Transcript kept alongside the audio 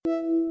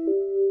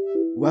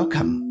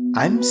Welcome,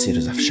 I'm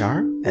Siruz Afshar,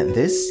 and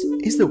this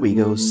is the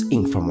WIGO's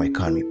Informal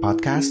Economy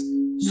podcast,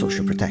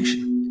 Social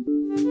Protection.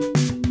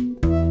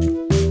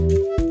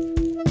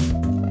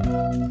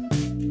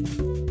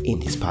 In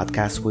this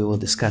podcast, we will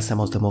discuss some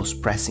of the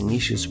most pressing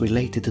issues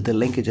related to the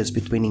linkages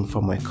between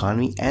informal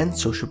economy and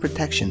social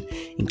protection,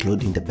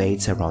 including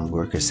debates around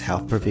workers'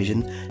 health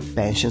provision,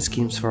 pension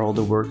schemes for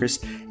older workers,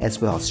 as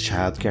well as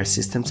childcare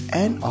systems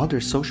and other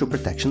social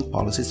protection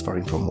policies for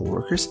informal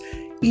workers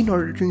in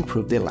order to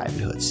improve their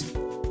livelihoods.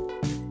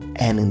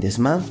 And in this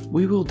month,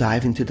 we will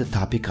dive into the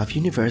topic of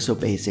Universal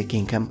Basic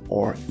Income,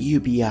 or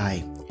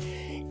UBI.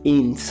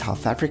 In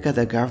South Africa,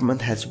 the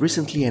government has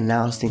recently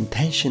announced the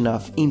intention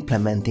of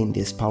implementing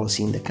this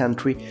policy in the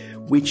country,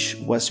 which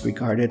was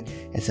regarded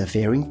as a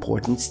very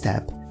important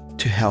step.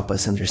 To help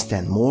us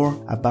understand more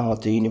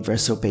about the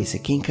Universal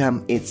Basic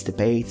Income, its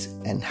debates,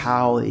 and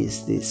how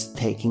is this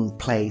taking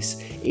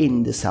place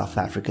in the South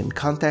African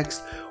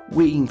context,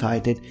 we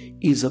invited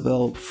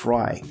Isabel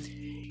Fry.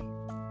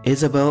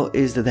 Isabel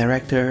is the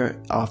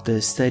director of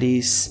the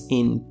Studies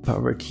in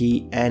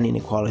Poverty and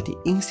Inequality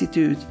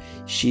Institute.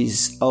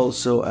 She's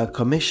also a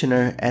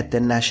commissioner at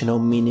the National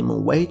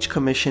Minimum Wage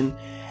Commission,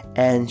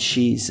 and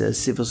she's a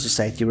civil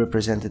society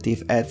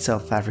representative at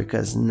South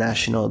Africa's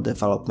National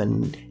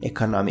Development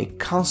Economic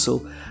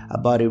Council, a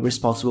body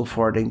responsible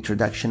for the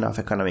introduction of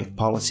economic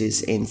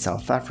policies in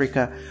South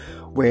Africa,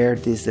 where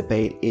this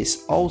debate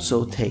is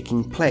also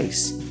taking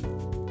place.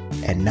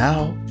 And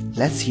now,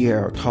 let's hear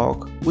our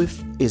talk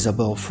with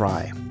Isabel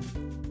Fry.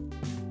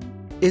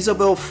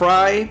 Isabel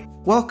Fry,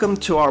 welcome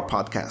to our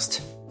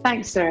podcast.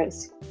 Thanks,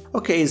 Cyrus.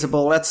 Okay,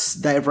 Isabel, let's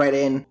dive right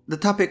in. The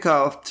topic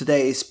of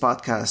today's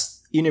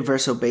podcast,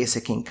 Universal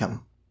Basic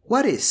Income.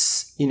 What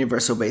is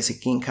Universal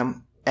Basic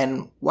Income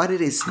and what it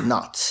is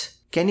not?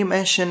 Can you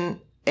mention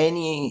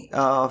any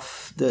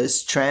of the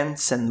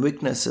strengths and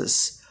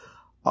weaknesses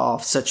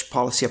of such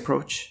policy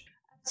approach?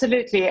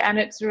 Absolutely, and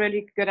it's a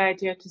really good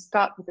idea to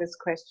start with this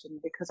question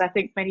because I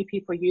think many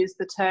people use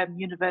the term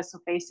universal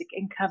basic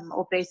income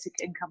or basic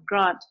income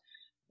grant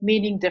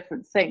meaning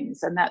different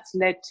things, and that's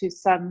led to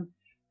some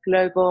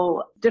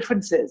global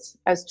differences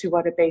as to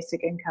what a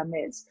basic income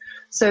is.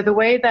 So the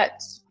way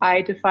that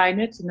I define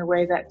it and the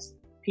way that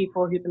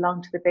people who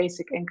belong to the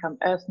Basic Income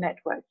Earth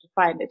Network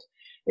define it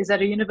is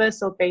that a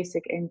universal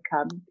basic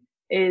income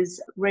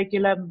is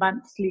regular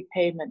monthly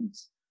payment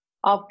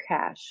of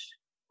cash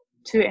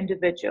to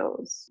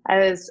individuals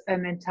as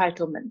an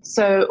entitlement.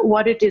 So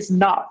what it is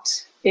not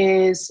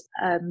is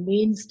a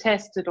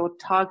means-tested or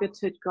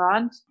targeted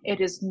grant. It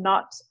is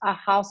not a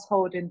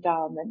household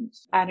endowment,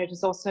 and it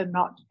is also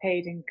not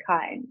paid in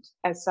kind,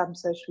 as some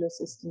social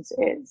assistance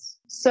is.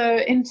 So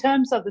in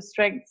terms of the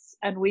strengths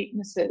and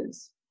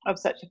weaknesses of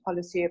such a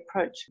policy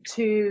approach,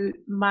 to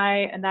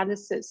my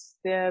analysis,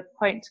 the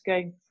point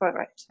going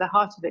to the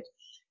heart of it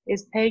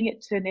is paying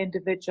it to an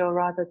individual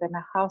rather than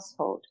a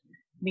household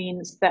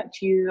means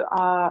that you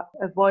are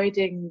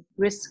avoiding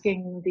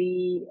risking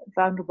the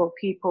vulnerable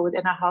people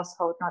within a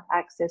household not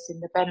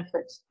accessing the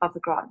benefit of the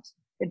grant.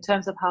 In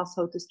terms of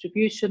household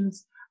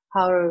distributions,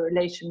 power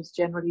relations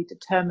generally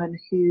determine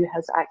who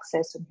has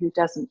access and who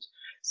doesn't.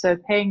 So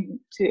paying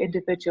to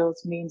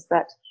individuals means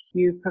that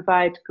you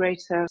provide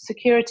greater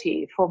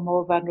security for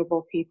more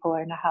vulnerable people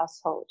in a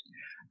household.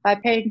 By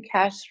paying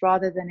cash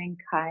rather than in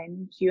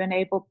kind, you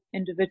enable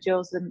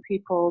individuals and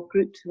people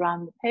grouped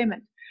around the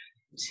payment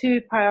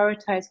to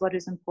prioritize what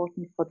is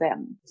important for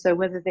them. So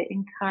whether the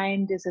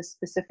in-kind is a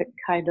specific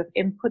kind of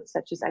input,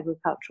 such as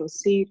agricultural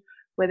seed,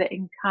 whether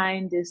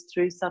in-kind is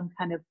through some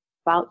kind of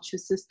voucher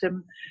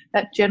system,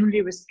 that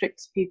generally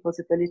restricts people's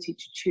ability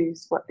to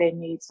choose what their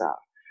needs are.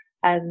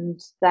 And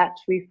that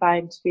we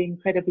find to be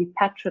incredibly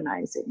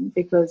patronizing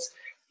because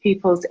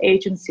people's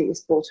agency is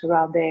built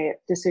around their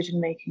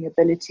decision-making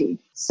ability.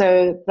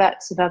 So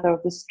that's another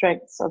of the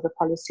strengths of the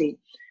policy.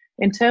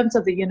 In terms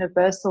of the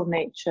universal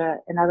nature,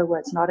 in other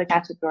words, not a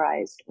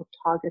categorized or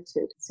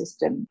targeted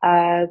system,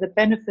 the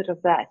benefit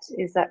of that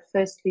is that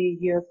firstly,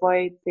 you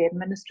avoid the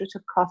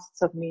administrative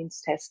costs of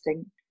means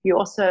testing. You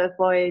also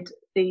avoid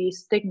the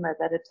stigma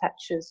that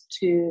attaches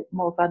to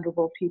more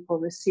vulnerable people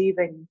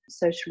receiving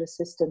social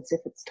assistance if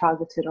it's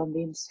targeted or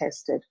means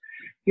tested.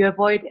 You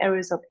avoid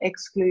areas of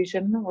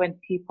exclusion when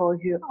people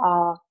who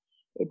are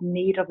in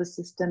need of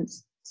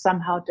assistance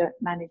somehow don't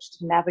manage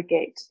to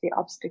navigate the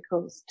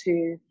obstacles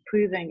to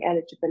proving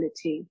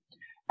eligibility.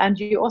 And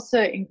you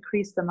also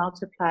increase the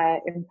multiplier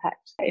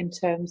impact in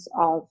terms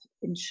of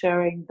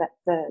ensuring that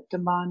the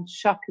demand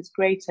shock is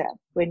greater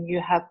when you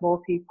have more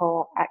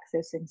people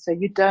accessing. So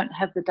you don't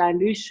have the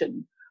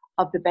dilution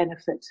of the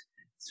benefit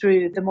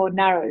through the more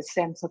narrow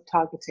sense of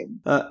targeting.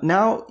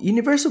 Now,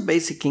 Universal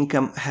Basic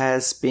Income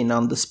has been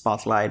on the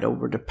spotlight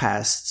over the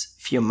past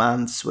few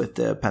months with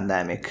the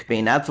pandemic,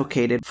 being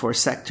advocated for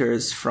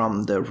sectors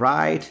from the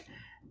right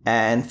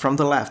and from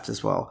the left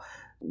as well.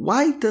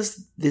 Why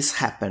does this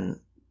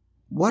happen?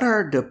 What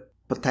are the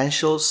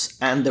potentials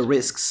and the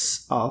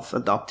risks of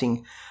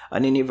adopting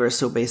an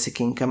universal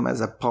basic income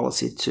as a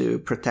policy to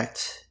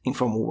protect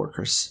informal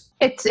workers?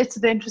 It's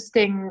an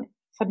interesting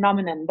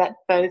phenomenon that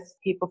both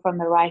people from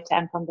the right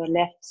and from the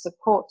left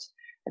support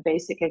a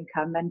basic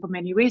income. And for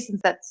many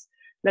reasons, that's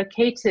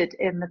located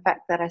in the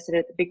fact that I said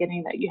at the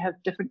beginning that you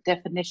have different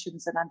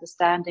definitions and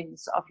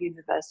understandings of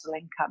universal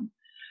income.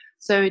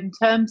 So in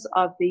terms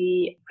of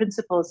the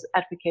principles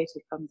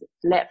advocated from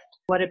the left,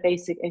 what a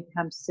basic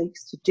income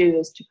seeks to do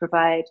is to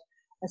provide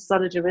a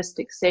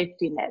solidaristic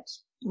safety net,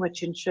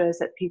 which ensures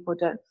that people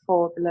don't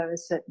fall below a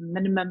certain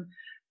minimum,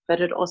 but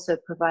it also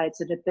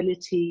provides an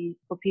ability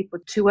for people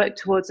to work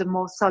towards a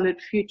more solid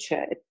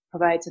future. It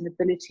provides an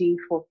ability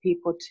for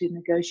people to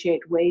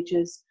negotiate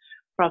wages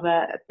from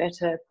a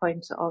better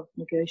point of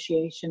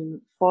negotiation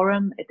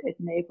forum. It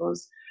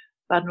enables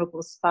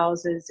vulnerable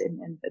spouses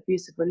in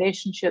abusive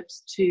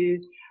relationships to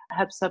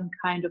have some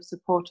kind of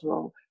support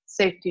or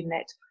safety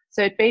net.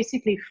 So it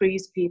basically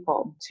frees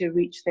people to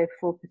reach their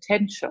full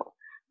potential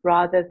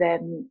rather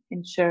than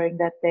ensuring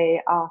that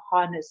they are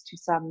harnessed to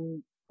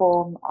some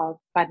form of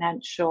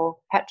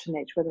financial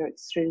patronage, whether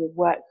it's through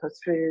work or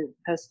through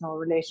personal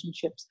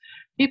relationships.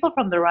 People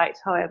from the right,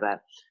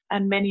 however,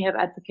 and many have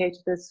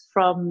advocated this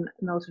from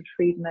Milton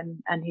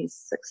Friedman and his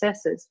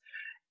successors,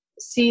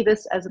 see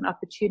this as an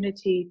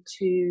opportunity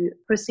to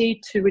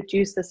proceed to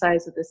reduce the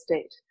size of the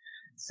state.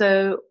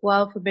 So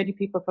while for many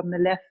people from the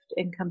left,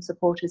 income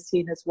support is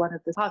seen as one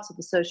of the parts of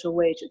the social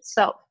wage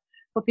itself,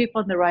 for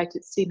people on the right,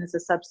 it's seen as a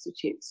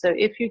substitute. So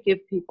if you give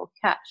people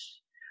cash,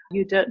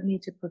 you don't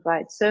need to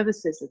provide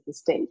services of the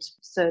state.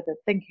 So the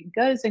thinking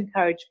goes,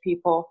 encourage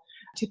people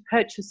to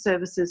purchase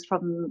services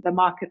from the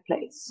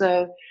marketplace.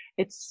 So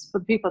it's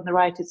for people on the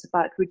right, it's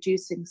about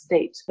reducing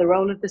the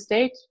role of the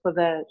state. For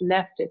the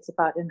left, it's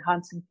about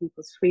enhancing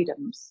people's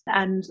freedoms.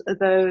 And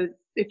though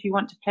if you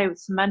want to play with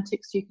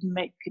semantics, you can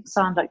make it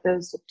sound like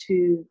those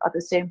two are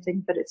the same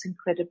thing, but it's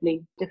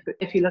incredibly different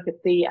if you look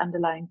at the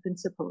underlying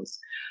principles.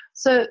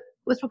 So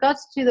with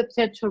regards to the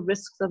potential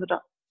risks of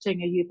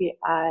adopting a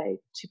UBI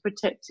to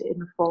protect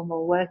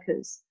informal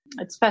workers,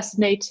 it's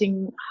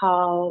fascinating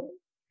how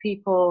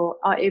people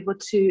are able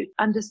to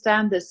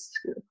understand this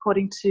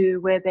according to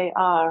where they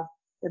are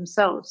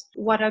themselves.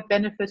 What I've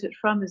benefited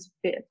from is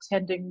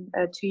attending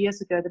 2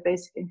 years ago the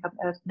Basic Income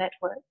Earth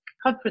Network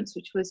conference,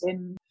 which was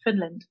in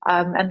Finland.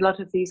 And a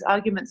lot of these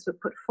arguments were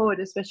put forward,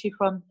 especially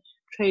from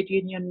trade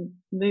union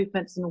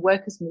movements and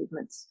workers'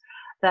 movements,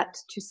 that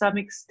to some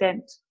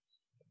extent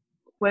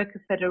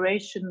worker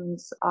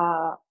federations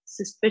are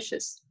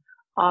suspicious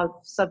of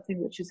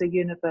something which is a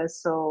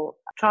universal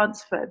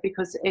transfer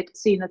because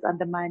it's seen as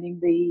undermining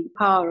the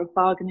power of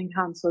bargaining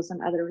councils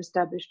and other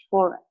established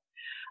fora.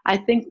 I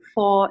think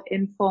for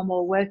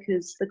informal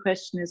workers, the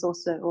question is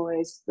also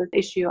always the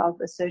issue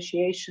of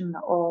association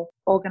or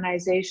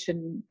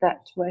organization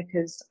that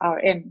workers are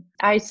in.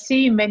 I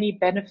see many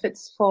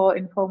benefits for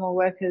informal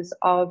workers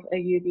of a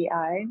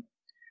UBI.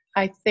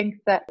 I think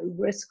that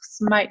risks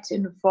might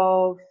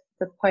involve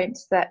the point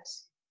that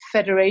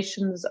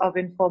federations of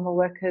informal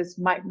workers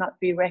might not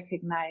be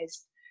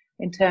recognized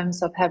in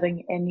terms of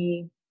having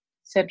any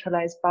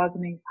centralized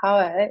bargaining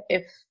power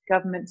if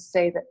governments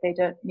say that they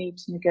don't need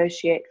to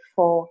negotiate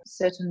for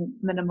certain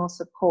minimal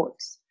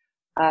supports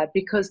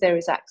because there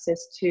is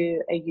access to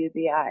a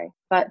UBI.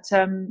 But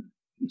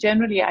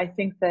generally, I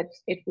think that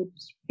it would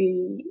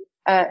be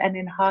an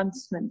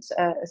enhancement,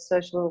 a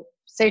social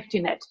safety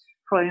net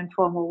for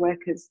informal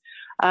workers.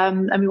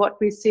 What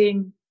we're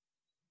seeing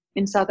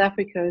in South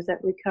Africa is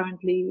that we're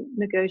currently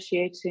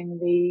negotiating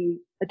the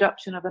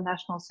adoption of a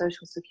national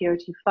social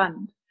security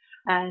fund.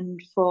 And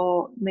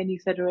for many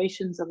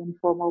federations of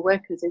informal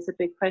workers, there's a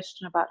big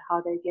question about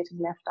how they're getting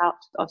left out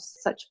of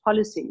such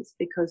policies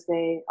because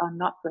they are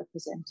not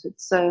represented.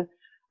 So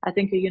I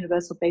think a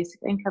universal basic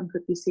income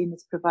could be seen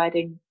as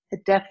providing a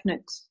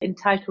definite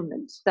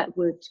entitlement that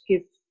would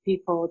give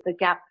people the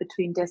gap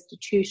between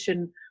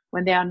destitution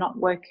when they are not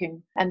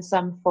working and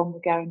some form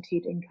of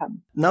guaranteed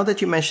income. Now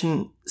that you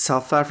mentioned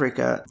South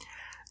Africa,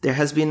 there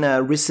has been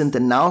a recent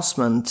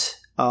announcement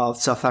of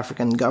South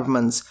African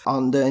governments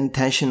on the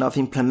intention of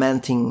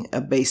implementing a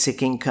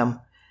basic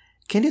income.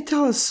 Can you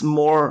tell us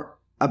more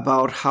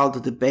about how the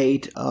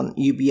debate on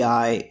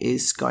UBI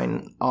is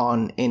going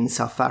on in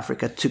South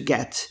Africa to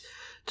get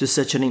to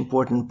such an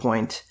important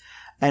point?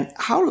 And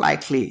how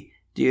likely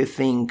do you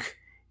think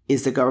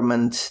is the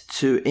government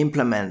to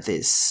implement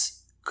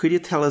this? Could you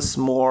tell us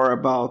more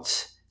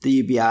about the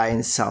UBI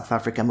in South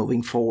Africa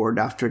moving forward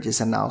after this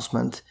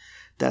announcement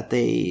that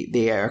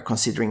they are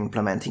considering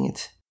implementing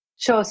it?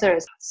 Sure, sir.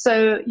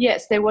 So,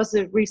 yes, there was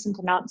a recent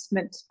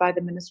announcement by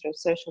the Minister of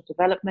Social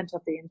Development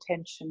of the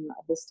intention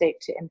of the state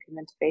to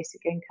implement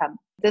basic income.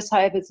 This,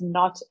 however, is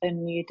not a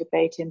new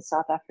debate in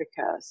South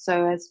Africa.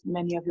 So, as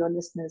many of your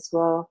listeners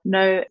will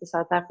know, the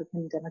South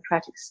African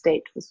democratic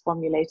state was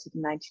formulated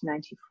in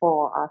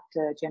 1994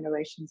 after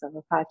generations of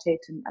apartheid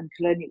and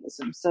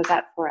colonialism. So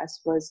that for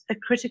us was a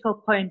critical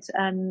point,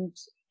 and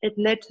it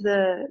led to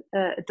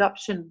the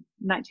adoption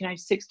in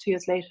 1996, 2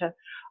 years later,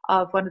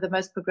 of one of the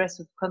most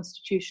progressive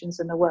constitutions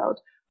in the world.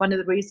 One of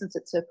the reasons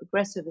it's so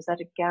progressive is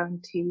that it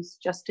guarantees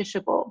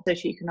justiciable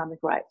socioeconomic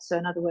rights. So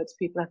in other words,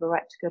 people have a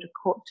right to go to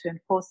court to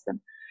enforce them.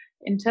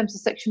 In terms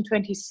of Section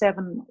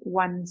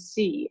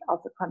 27(1)(c)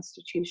 of the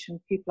Constitution,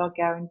 people are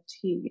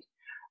guaranteed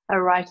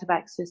a right of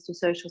access to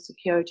social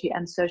security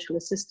and social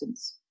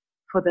assistance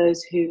for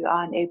those who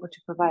are unable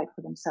to provide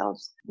for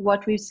themselves.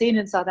 What we've seen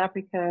in South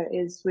Africa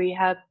is we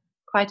have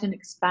quite an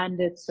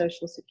expanded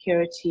social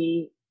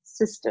security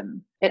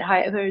system. It,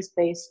 however, is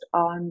based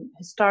on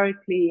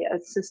historically a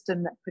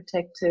system that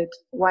protected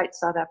white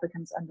South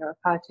Africans under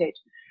apartheid,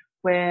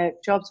 where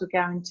jobs were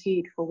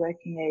guaranteed for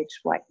working age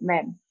white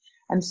men.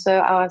 And so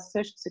our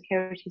social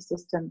security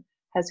system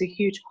has a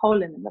huge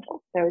hole in the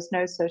middle. There is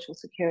no social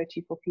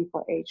security for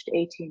people aged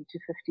 18 to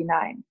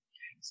 59.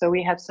 So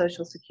we have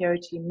social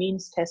security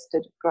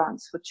means-tested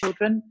grants for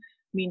children,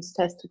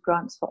 means-tested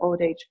grants for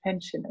old age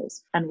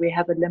pensioners, and we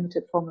have a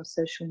limited form of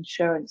social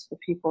insurance for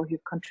people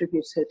who've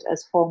contributed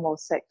as formal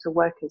sector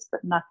workers,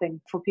 but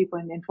nothing for people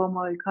in the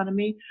informal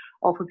economy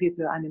or for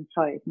people who are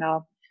unemployed.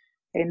 Now,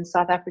 in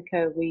South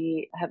Africa,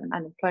 we have an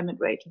unemployment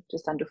rate of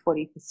just under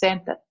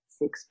 40%. That's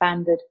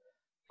expanded.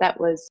 That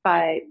was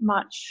by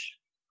March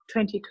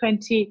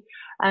 2020.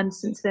 And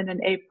since then,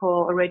 in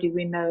April, already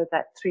we know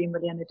that 3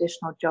 million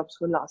additional jobs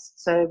were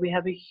lost. So we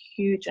have a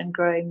huge and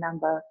growing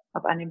number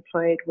of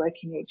unemployed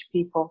working age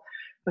people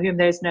for whom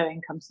there is no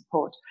income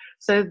support.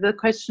 So the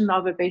question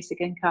of a basic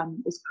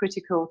income is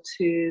critical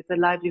to the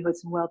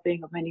livelihoods and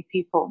well-being of many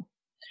people.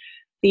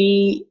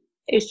 The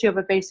issue of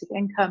a basic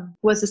income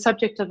was the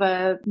subject of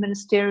a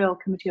ministerial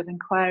committee of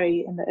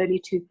inquiry in the early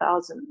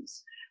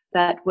 2000s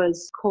that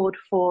was called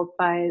for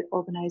by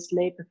Organised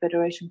Labour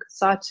Federation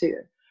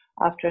COSATU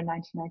after a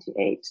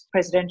 1998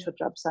 presidential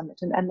job summit.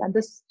 And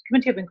this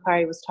committee of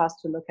inquiry was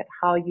tasked to look at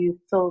how you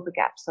fill the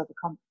gaps of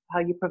how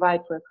you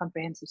provide for a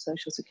comprehensive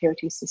social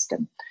security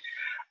system.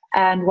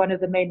 And one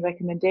of the main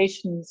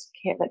recommendations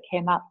that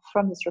came out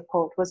from this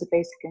report was a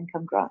basic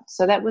income grant.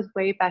 So that was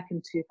way back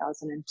in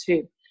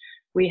 2002.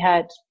 We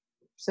had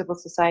civil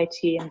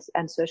society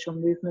and social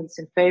movements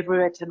in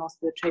favor of it, and also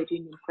the trade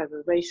union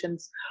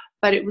federations,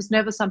 but it was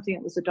never something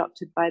that was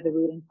adopted by the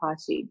ruling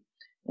party.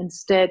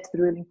 Instead,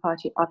 the ruling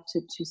party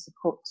opted to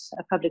support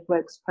a public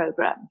works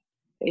program,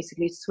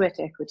 basically sweat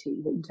equity,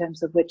 in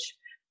terms of which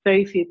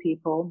very few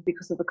people,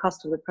 because of the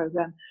cost of the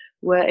program,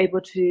 were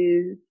able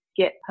to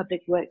get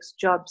public works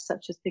jobs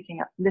such as picking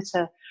up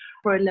litter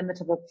for a limit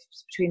of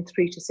between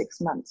 3 to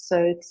 6 months.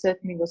 So it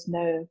certainly was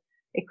no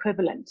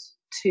equivalent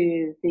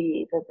to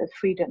the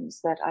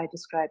freedoms that I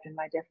described in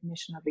my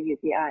definition of a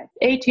UBI.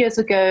 8 years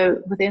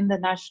ago, within the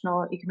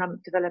National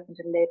Economic Development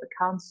and Labour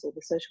Council,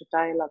 the social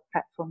dialogue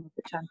platform of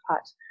which I'm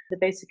part, the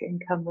basic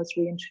income was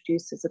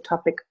reintroduced as a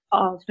topic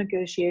of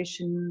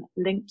negotiation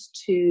linked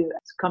to a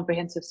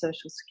comprehensive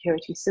social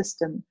security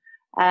system.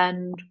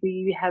 And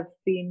we have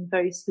been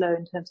very slow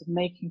in terms of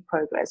making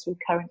progress. We're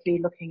currently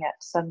looking at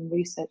some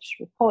research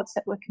reports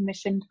that were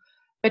commissioned,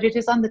 but it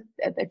is on the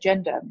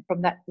agenda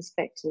from that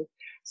perspective.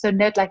 So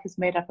NEDLAC is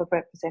made up of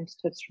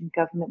representatives from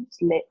government,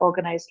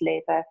 organised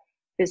labour,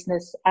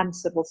 business and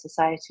civil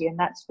society. And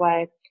that's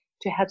why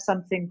to have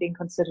something being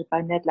considered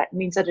by NEDLAC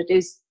means that it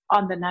is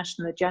on the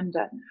national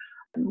agenda.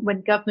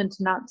 When government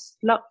announced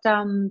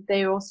lockdown,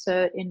 they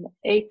also in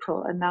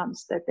April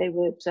announced that they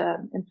would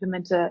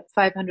implement a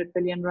 500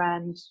 billion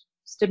rand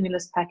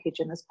stimulus package.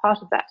 And as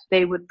part of that,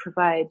 they would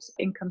provide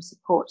income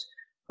support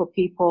for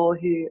people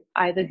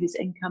whose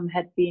income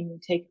had been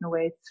taken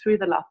away through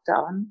the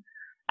lockdown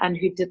and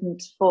who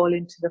didn't fall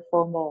into the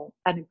formal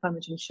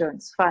unemployment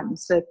insurance fund.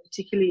 So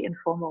particularly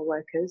informal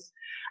workers,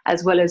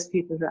 as well as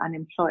people who are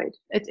unemployed.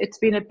 It's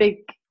been a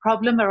big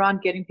problem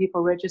around getting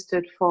people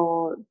registered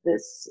for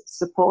this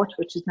support,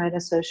 which is known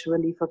as social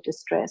relief of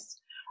distress,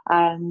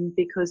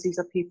 because these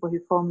are people who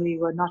formerly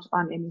were not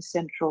on any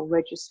central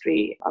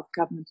registry of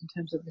government in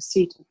terms of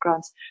receipt of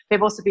grants. There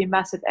have also been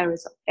massive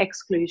areas of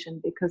exclusion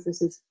because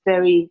this is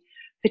very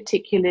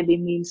particularly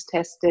means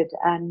tested.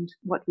 And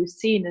what we've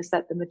seen is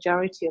that the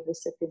majority of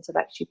recipients have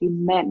actually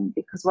been men,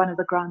 because one of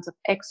the grounds of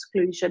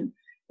exclusion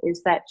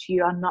is that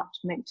you are not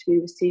meant to be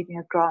receiving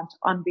a grant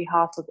on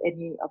behalf of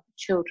any of the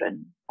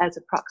children as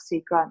a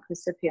proxy grant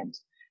recipient,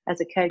 as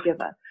a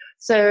caregiver.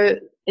 So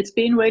it's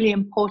been really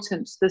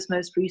important, this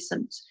most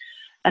recent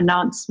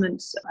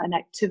announcement and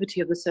activity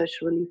of the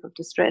social relief of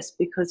distress,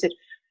 because it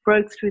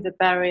broke through the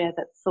barrier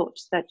that thought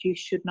that you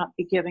should not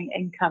be giving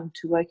income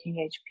to working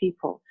age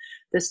people.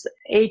 This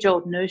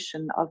age-old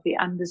notion of the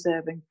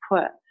undeserving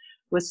poor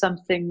was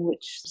something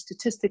which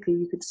statistically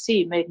you could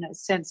see made no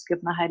sense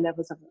given the high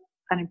levels of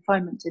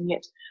unemployment, and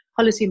yet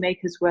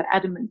policymakers were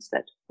adamant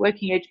that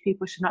working age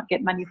people should not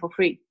get money for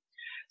free.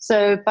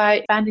 So by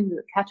expanding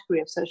the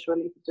category of social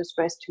relief of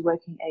distress to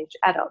working age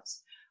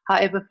adults,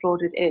 however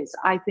flawed it is,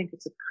 I think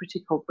it's a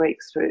critical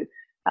breakthrough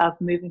of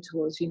moving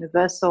towards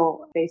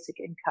universal basic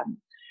income.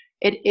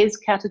 It is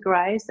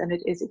categorized and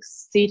it is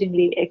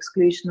exceedingly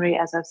exclusionary,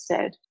 as I've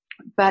said,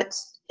 but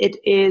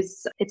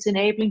it's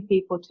enabling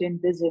people to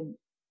envision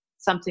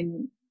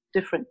something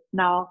different.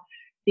 Now,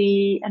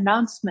 the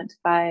announcement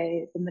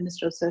by the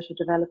Minister of Social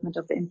Development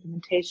of the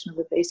implementation of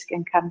the basic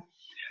income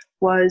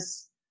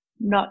was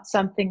not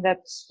something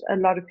that a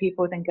lot of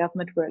people within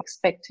government were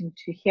expecting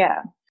to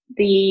hear.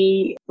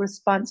 The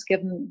response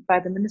given by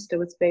the minister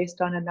was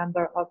based on a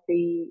number of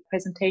the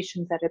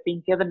presentations that have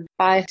been given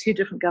by two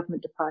different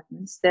government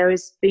departments. There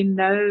has been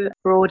no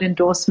broad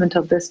endorsement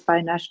of this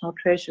by National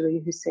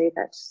Treasury, who say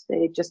that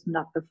they just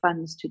not the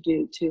funds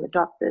to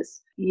adopt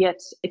this.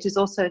 Yet it is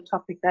also a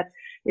topic that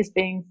is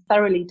being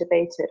thoroughly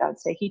debated, I would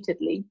say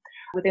heatedly,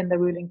 within the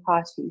ruling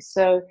party.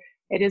 So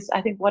it is,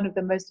 I think, one of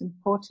the most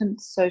important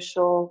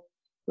social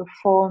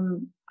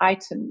reform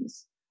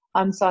items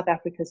on South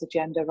Africa's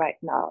agenda right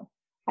now.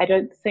 I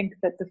don't think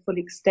that the full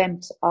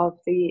extent of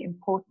the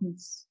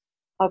importance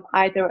of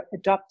either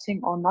adopting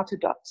or not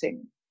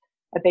adopting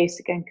a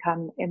basic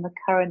income in the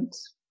current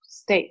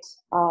state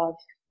of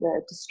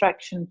the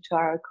destruction to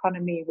our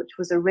economy, which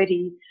was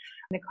already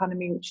an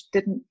economy which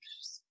didn't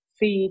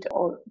feed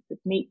or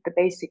meet the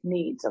basic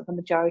needs of the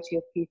majority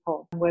of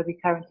people, where we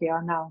currently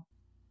are now.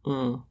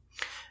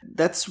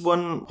 That's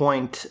one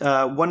point.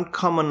 One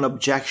common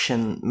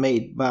objection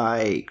made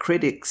by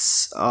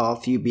critics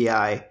of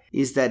UBI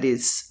is that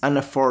it's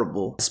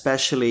unaffordable,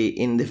 especially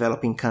in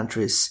developing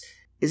countries.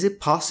 Is it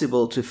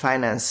possible to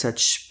finance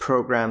such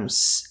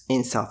programs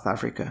in South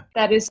Africa?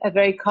 That is a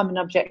very common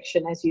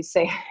objection, as you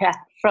say.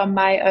 From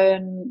my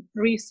own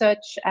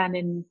research and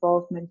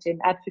involvement in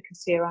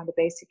advocacy around the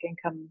basic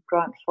income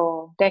grant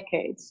for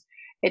decades,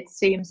 it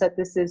seems that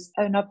this is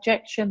an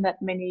objection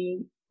that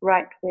many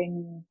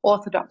right-wing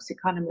orthodox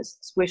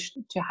economists wish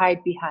to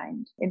hide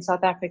behind. In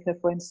South Africa,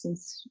 for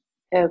instance,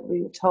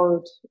 we were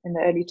told in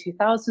the early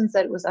 2000s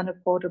that it was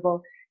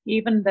unaffordable,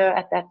 even though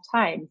at that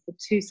time, for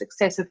 2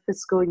 successive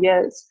fiscal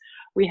years,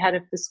 we had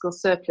a fiscal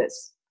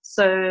surplus.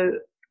 So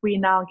we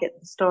now get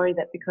the story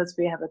that because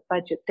we have a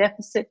budget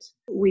deficit,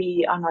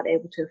 we are not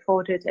able to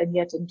afford it. And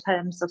yet in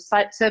terms of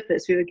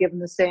surplus, we were given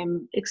the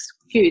same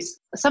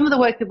excuse. Some of the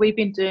work that we've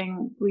been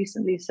doing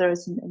recently, sir,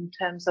 is in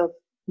terms of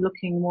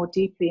looking more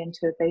deeply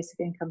into basic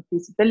income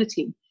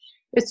feasibility,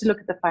 is to look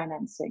at the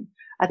financing.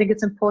 I think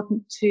it's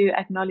important to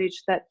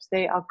acknowledge that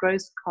there are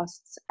gross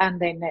costs and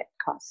their net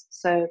costs.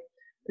 So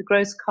the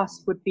gross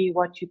cost would be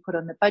what you put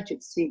on the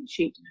budget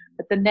sheet,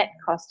 but the net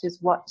cost is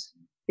what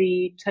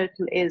the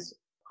total is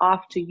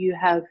after you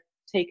have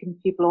taken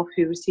people off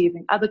who are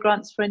receiving other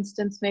grants, for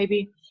instance,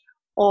 maybe,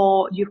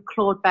 or you've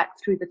clawed back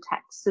through the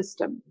tax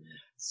system.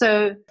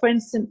 So, for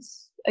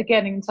instance,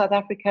 again, in South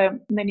Africa,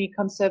 many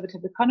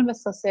conservative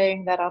economists are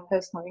saying that our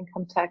personal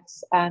income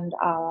tax and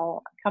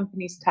our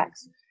companies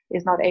tax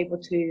is not able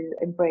to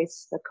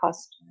embrace the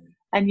cost.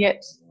 And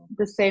yet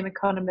the same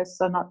economists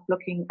are not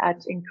looking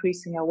at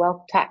increasing our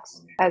wealth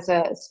tax as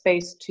a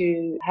space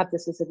to have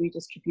this as a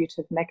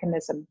redistributive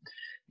mechanism.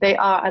 There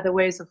are other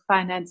ways of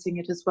financing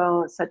it as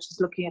well, such as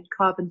looking at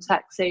carbon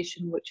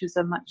taxation, which is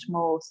a much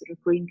more sort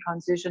of green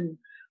transition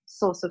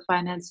source of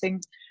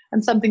financing,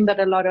 and something that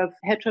a lot of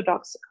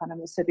heterodox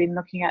economists have been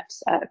looking at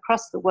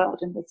across the world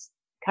in this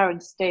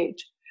current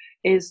stage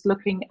is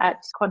looking at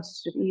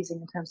quantitative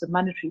easing in terms of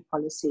monetary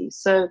policy.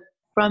 So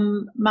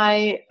from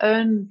my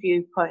own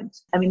viewpoint,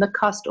 I mean, the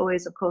cost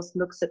always, of course,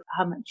 looks at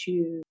how much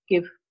you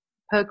give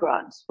per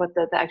grant, what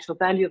the actual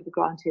value of the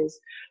grant is,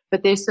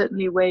 but there's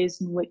certainly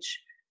ways in which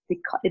the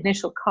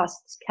initial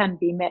costs can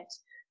be met.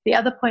 The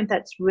other point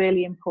that's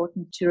really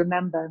important to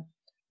remember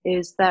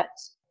is that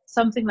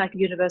something like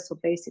universal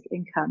basic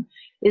income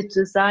is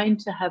designed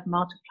to have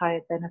multiplier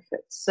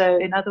benefits. So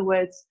in other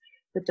words,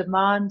 the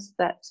demand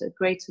that a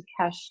greater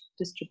cash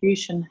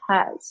distribution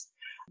has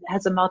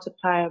a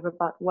multiplier of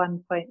about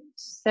 1.7,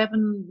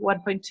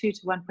 1.2 to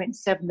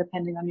 1.7,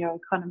 depending on your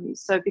economy.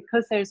 So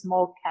because there's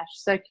more cash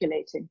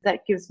circulating,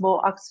 that gives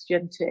more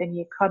oxygen to any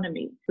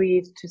economy,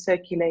 breathe to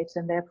circulate,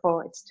 and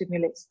therefore it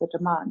stimulates the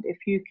demand. If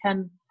you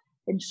can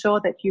ensure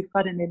that you've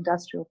got an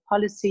industrial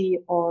policy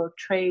or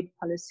trade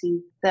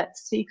policy that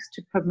seeks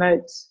to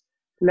promote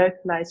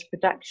localized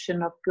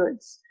production of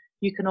goods,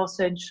 you can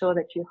also ensure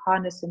that you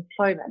harness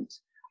employment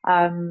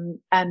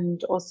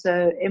and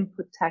also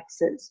input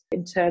taxes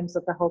in terms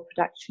of the whole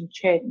production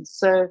chain.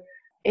 So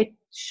it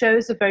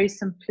shows a very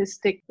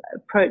simplistic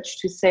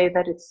approach to say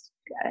that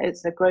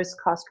it's a gross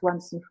cost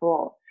once and for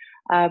all.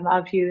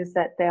 Our view is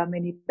that there are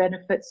many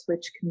benefits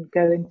which can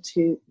go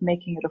into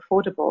making it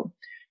affordable.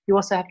 You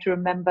also have to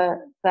remember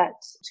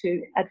that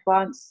to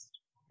advance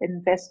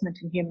investment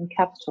in human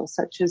capital,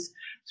 such as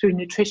through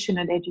nutrition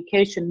and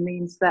education,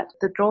 means that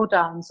the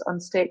drawdowns on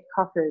state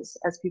coffers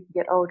as people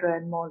get older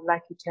and more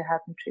likely to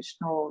have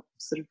nutritional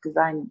sort of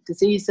design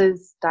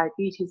diseases,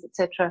 diabetes,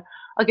 etc.,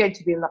 are going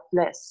to be a lot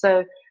less.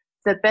 So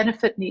the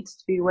benefit needs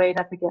to be weighed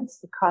up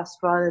against the cost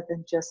rather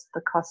than just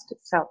the cost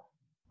itself.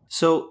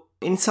 So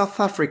in South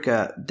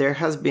Africa, there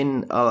has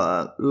been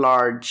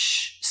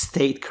large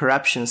state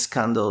corruption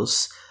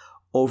scandals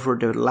over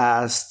the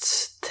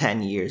last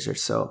 10 years or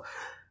so.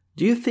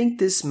 Do you think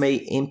this may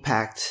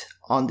impact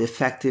on the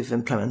effective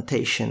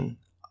implementation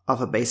of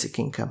a basic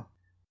income?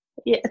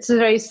 Yeah, it's a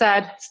very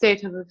sad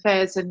state of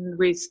affairs, and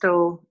we're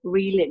still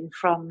reeling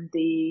from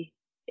the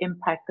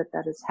impact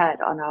that has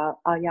had on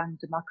our young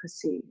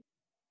democracy.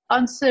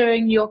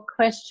 Answering your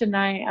question,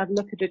 I'd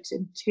look at it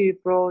in two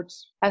broad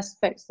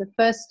aspects. The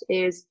first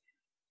is,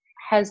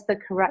 has the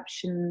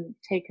corruption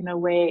taken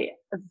away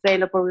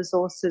available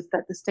resources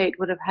that the state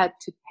would have had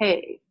to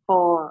pay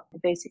for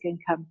basic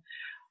income?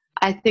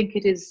 I think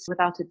it is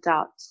without a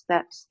doubt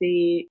that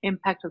the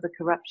impact of the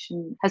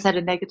corruption has had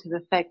a negative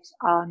effect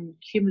on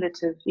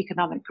cumulative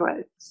economic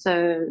growth.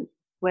 So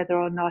whether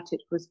or not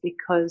it was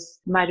because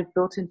it might have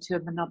built into a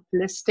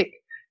monopolistic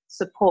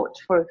support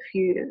for a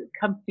few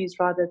companies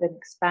rather than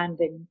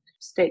expanding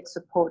state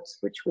supports,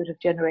 which would have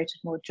generated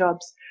more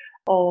jobs,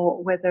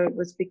 or whether it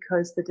was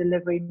because the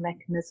delivery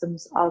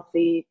mechanisms of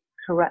the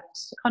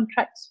corrupt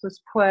contracts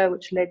was poor,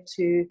 which led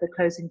to the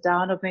closing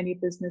down of many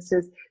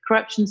businesses.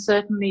 Corruption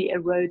certainly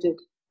eroded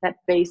that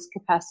base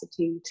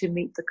capacity to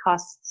meet the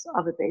costs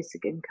of a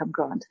basic income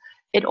grant.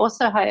 It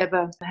also,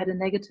 however, had a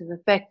negative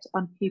effect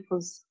on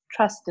people's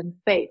trust and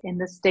faith in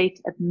the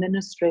state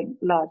administering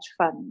large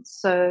funds.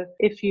 So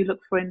if you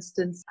look, for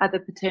instance, at the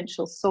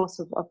potential source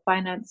of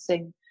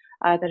financing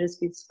that has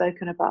been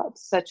spoken about,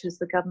 such as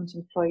the Government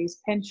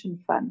Employees Pension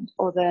Fund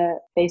or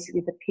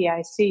basically the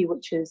PIC,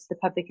 which is the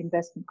Public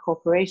Investment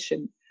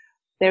Corporation,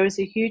 there is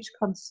a huge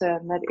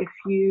concern that if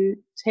you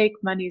take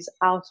monies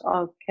out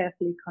of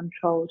carefully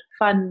controlled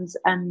funds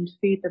and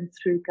feed them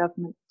through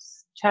government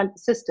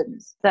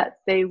systems, that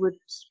they would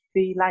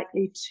be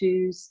likely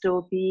to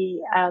still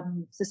be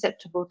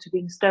susceptible to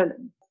being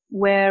stolen.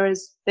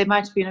 Whereas there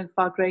might have been a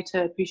far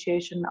greater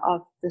appreciation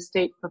of the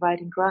state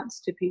providing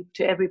grants to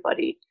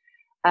everybody.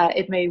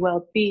 It may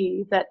well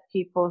be that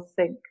people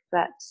think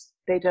that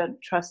they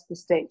don't trust the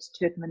state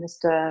to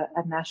administer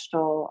a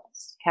national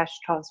cash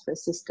transfer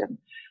system.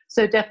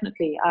 So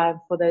definitely,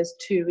 for those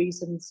two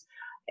reasons,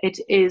 it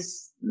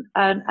is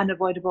an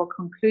unavoidable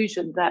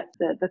conclusion that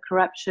the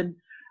corruption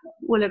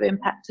will have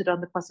impacted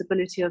on the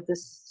possibility of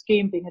this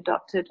scheme being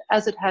adopted,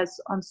 as it has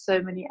on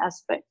so many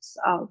aspects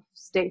of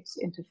state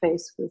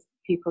interface with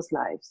people's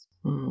lives.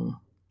 Mm.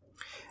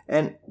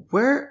 And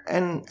where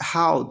and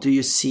how do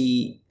you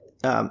see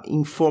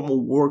informal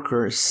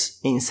workers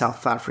in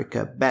South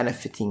Africa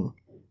benefiting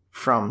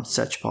from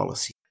such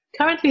policy?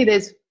 Currently,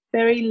 there's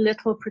very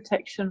little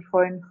protection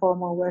for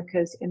informal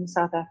workers in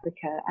South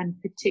Africa, and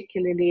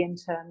particularly in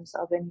terms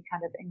of any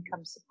kind of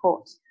income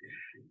support.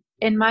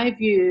 In my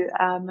view,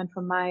 and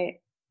from my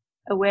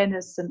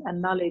awareness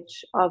and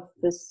knowledge of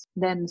this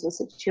lens or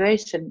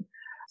situation,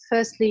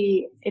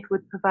 firstly, it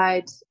would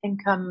provide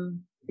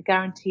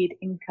guaranteed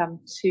income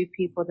to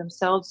people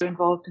themselves who are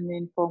involved in the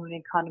informal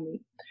economy.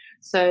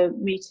 So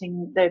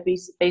meeting their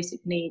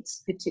basic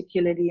needs,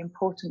 particularly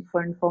important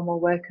for informal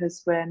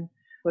workers when,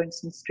 for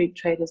instance, street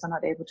traders are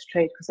not able to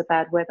trade because of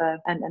bad weather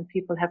and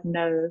people have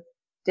no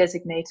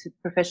designated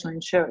professional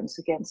insurance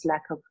against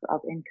lack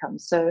of income.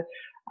 So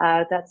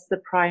that's the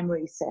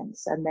primary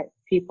sense, and that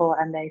people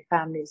and their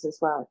families as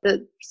well.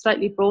 The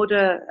slightly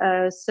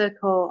broader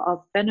circle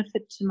of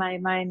benefit to my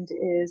mind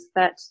is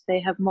that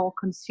they have more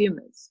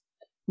consumers,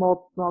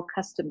 more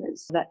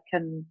customers that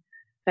can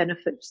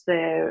benefit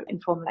their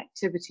informal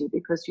activity,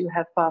 because you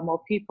have far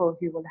more people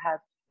who will have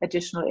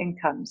additional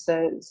income,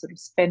 so sort of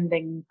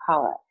spending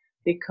power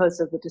because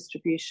of the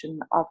distribution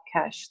of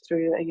cash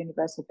through a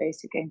universal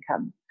basic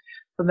income.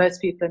 For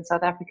most people in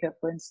South Africa,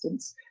 for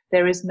instance,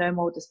 there is no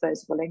more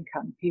disposable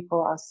income.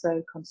 People are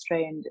so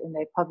constrained in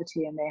their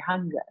poverty and their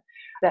hunger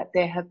that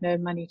they have no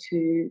money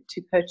to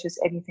purchase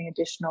anything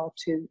additional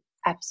to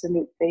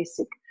absolute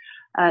basic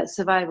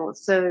survival.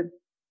 So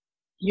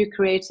you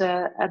create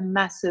a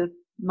massive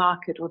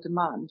market or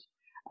demand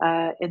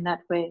in that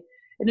way.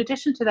 In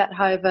addition to that,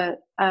 however,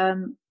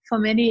 for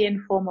many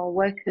informal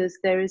workers,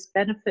 there is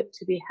benefit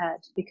to be had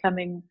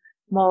becoming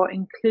more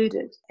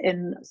included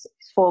in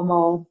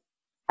formal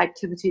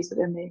activities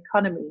within the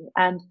economy.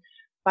 And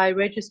by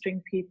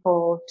registering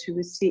people to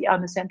receive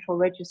on a central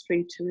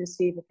registry to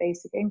receive a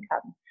basic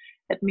income,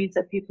 it means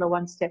that people are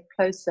one step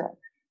closer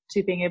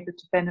to being able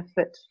to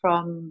benefit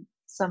from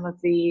some of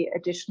the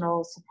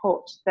additional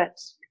support that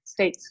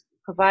states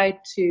provide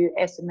to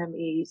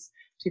SMMEs,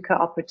 to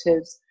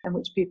cooperatives, and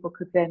which people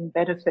could then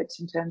benefit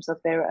in terms of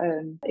their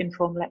own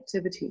informal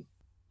activity.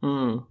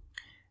 Mm.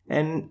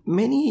 And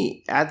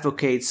many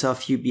advocates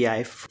of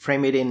UBI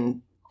frame it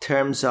in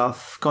terms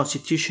of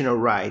constitutional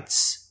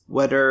rights,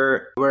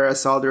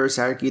 whereas others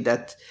argue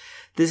that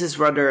this is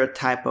rather a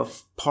type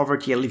of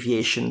poverty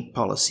alleviation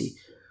policy.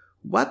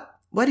 What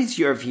is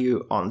your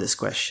view on this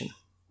question?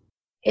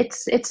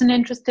 It's an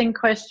interesting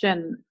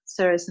question,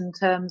 Cyrus, in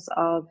terms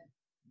of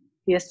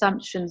the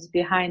assumptions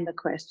behind the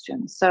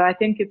question. So I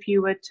think if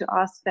you were to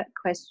ask that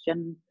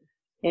question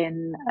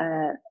in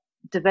a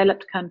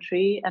developed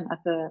country, an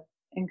upper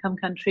income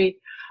country,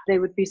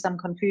 there would be some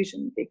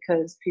confusion,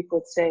 because people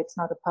would say it's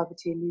not a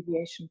poverty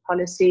alleviation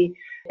policy,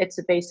 it's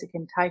a basic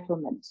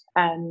entitlement.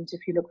 And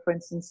if you look, for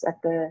instance,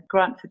 at the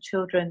grant for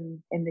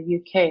children in the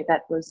UK,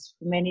 that was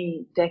for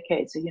many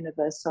decades a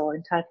universal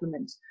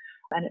entitlement,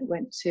 and it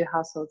went to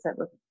households that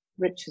were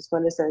rich as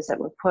well as those that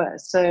were poor.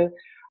 So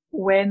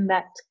when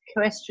that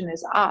question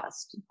is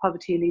asked,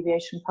 poverty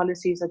alleviation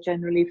policies are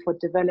generally for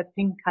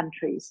developing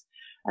countries,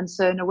 And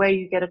so in a way,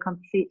 you get a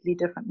completely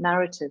different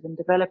narrative. In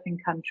developing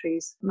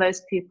countries,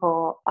 most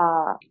people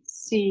are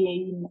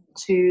seen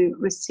to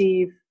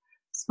receive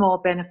small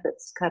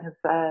benefits, kind of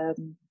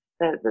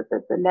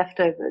the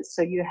leftovers.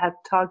 So you have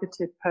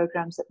targeted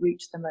programs that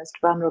reach the most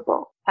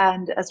vulnerable.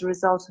 And as a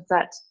result of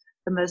that,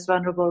 the most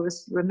vulnerable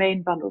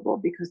remain vulnerable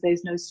because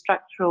there's no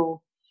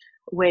structural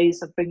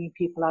ways of bringing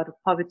people out of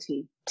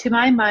poverty. To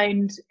my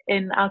mind,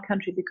 in our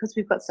country, because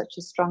we've got such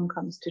a strong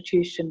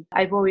constitution,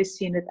 I've always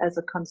seen it as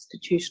a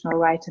constitutional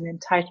right and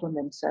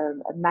entitlement,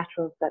 a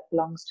matter that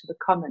belongs to the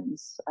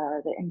commons,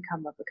 the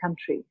income of the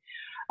country.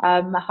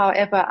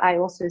 However, I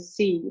also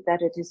see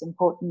that it is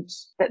important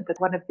that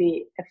one of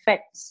the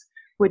effects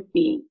would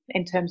be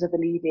in terms of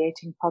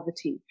alleviating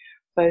poverty,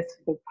 both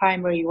the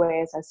primary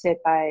way, as I said,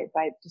 by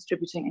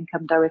distributing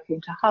income directly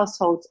into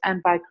households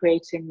and by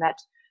creating that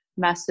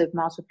massive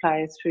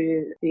multiplier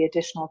through the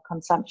additional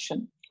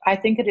consumption. I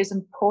think it is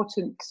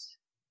important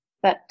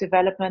that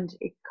development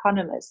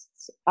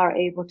economists are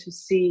able to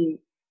see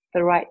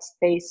the rights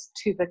base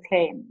to the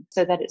claim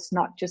so that it's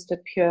not just a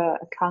pure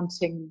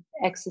accounting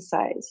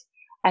exercise.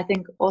 I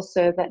think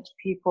also that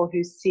people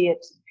who see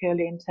it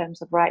purely in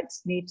terms of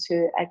rights need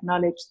to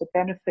acknowledge the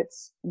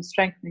benefits in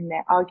strengthening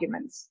their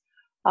arguments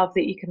of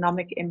the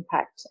economic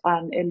impact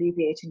on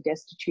alleviating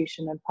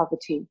destitution and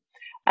poverty.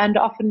 And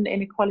often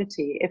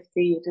inequality,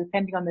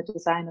 depending on the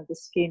design of the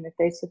scheme, if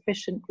there's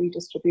sufficient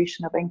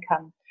redistribution of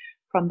income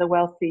from the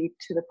wealthy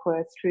to the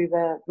poor through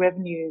the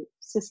revenue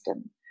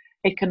system,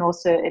 it can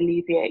also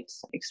alleviate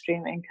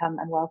extreme income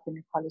and wealth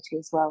inequality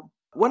as well.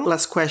 One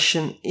last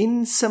question.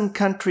 In some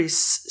countries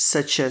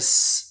such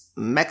as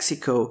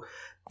Mexico,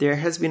 there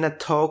has been a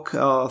talk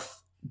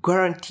of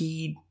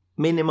guaranteed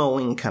minimal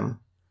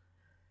income.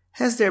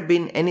 Has there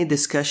been any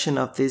discussion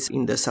of this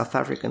in the South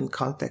African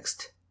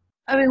context?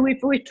 I mean,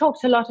 we've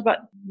talked a lot about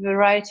a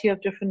variety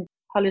of different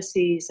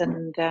policies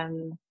and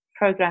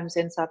programs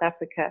in South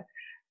Africa.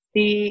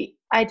 The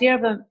idea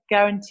of a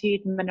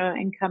guaranteed minimum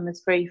income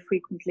is very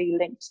frequently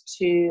linked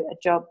to a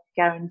job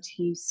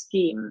guarantee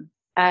scheme.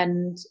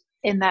 And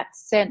in that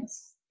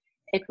sense,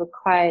 it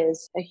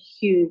requires a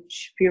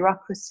huge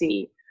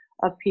bureaucracy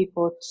of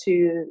people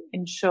to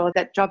ensure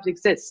that jobs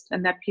exist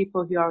and that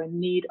people who are in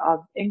need of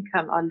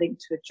income are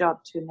linked to a job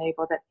to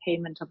enable that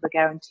payment of the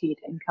guaranteed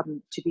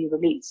income to be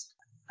released.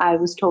 I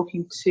was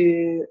talking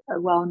to a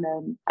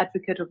well-known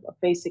advocate of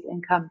basic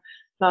income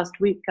last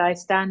week, Guy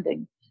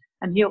Standing,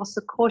 and he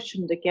also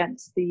cautioned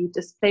against the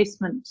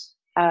displacement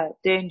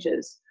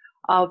dangers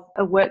of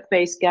a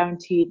work-based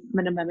guaranteed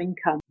minimum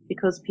income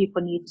because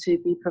people need to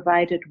be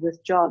provided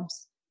with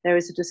jobs. There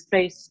is a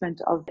displacement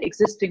of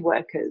existing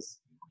workers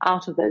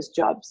out of those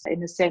jobs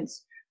in a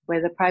sense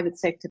where the private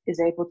sector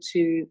is able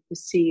to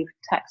receive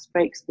tax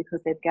breaks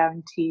because they've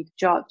guaranteed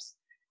jobs.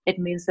 It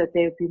means that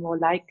they would be more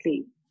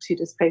likely to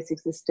displace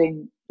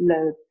existing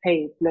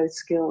low-paid,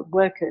 low-skilled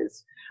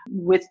workers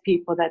with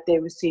people that they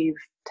receive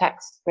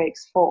tax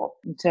breaks for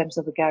in terms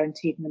of a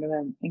guaranteed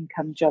minimum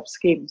income job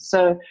scheme.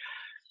 So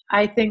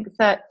I think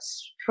that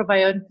from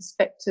my own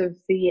perspective,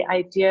 the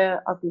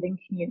idea of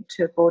linking it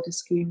to a broader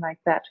scheme like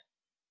that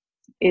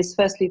is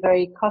firstly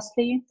very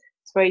costly.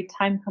 It's very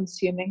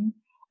time-consuming.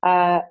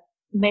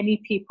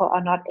 Many people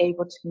are not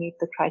able to meet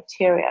the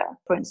criteria.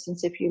 For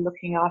instance, if you're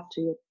looking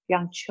after your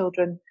young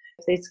children,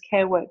 if there's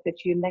care work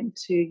that you link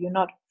to, you're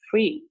not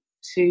free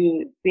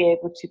to be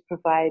able to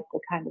provide the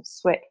kind of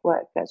sweat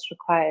work that's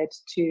required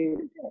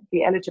to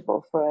be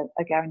eligible for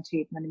a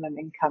guaranteed minimum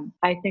income.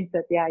 I think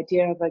that the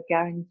idea of a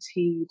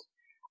guaranteed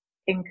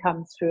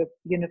income through a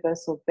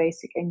universal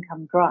basic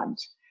income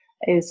grant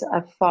is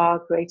a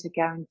far greater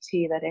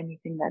guarantee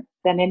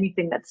than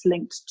anything that's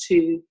linked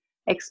to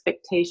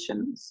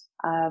expectations.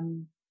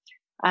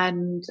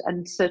 And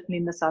certainly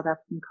in the South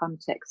African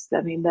context,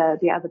 I mean,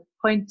 the other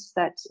point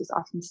that is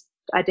often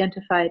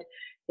identified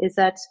is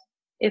that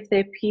if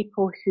there are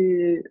people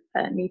who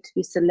need to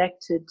be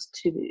selected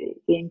to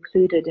be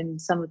included in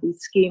some of these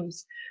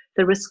schemes,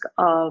 the risk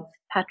of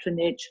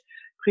patronage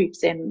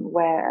creeps in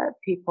where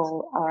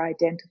people are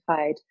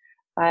identified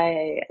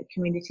by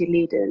community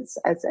leaders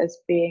as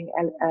being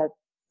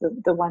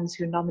the ones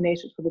who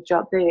nominated for the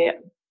job. They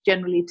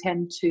generally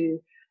tend to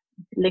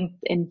link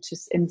into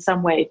in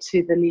some way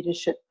to the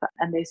leadership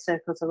and their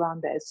circles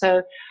around there.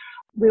 So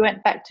we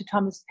went back to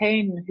Thomas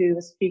Paine, who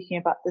was speaking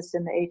about this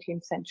in the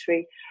 18th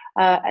century.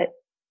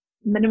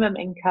 Minimum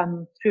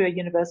income through a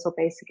universal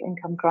basic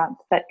income grant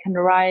that can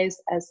rise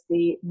as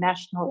the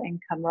national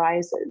income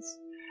rises,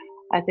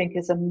 I think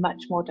is a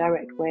much more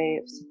direct way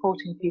of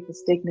supporting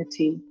people's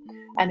dignity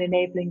and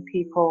enabling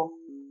people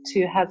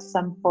to have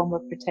some form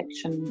of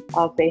protection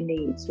of their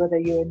needs, whether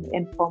you're in the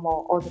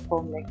informal or the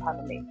formal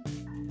economy.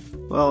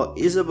 Well,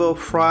 Isabel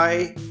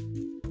Fry,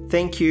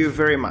 thank you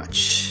very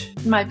much.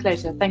 My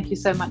pleasure. Thank you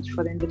so much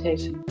for the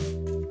invitation.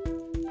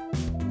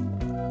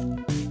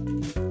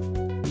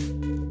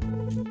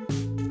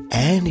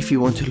 And if you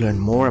want to learn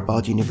more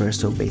about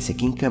universal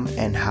basic income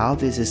and how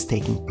this is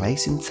taking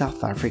place in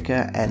South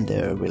Africa and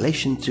the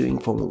relation to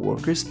informal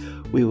workers,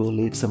 We will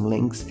leave some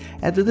links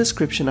at the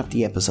description of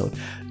the episode.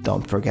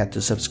 Don't forget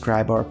to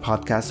subscribe our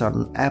podcast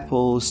on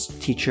Apple,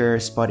 Stitcher,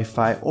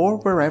 Spotify, or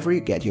wherever you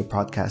get your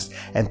podcast.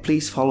 And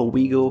please follow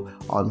WeGo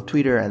on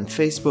Twitter and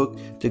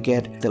Facebook to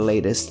get the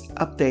latest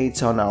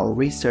updates on our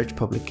research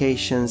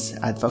publications,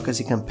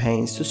 advocacy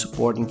campaigns to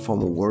support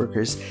informal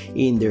workers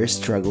in their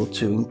struggle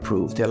to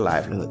improve their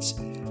livelihoods.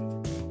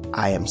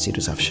 I am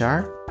Sidus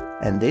Afshar,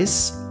 and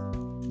this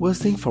was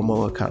the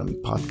Informal Economy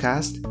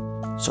Podcast,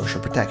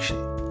 Social Protection.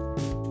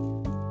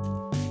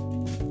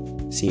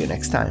 See you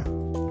next time.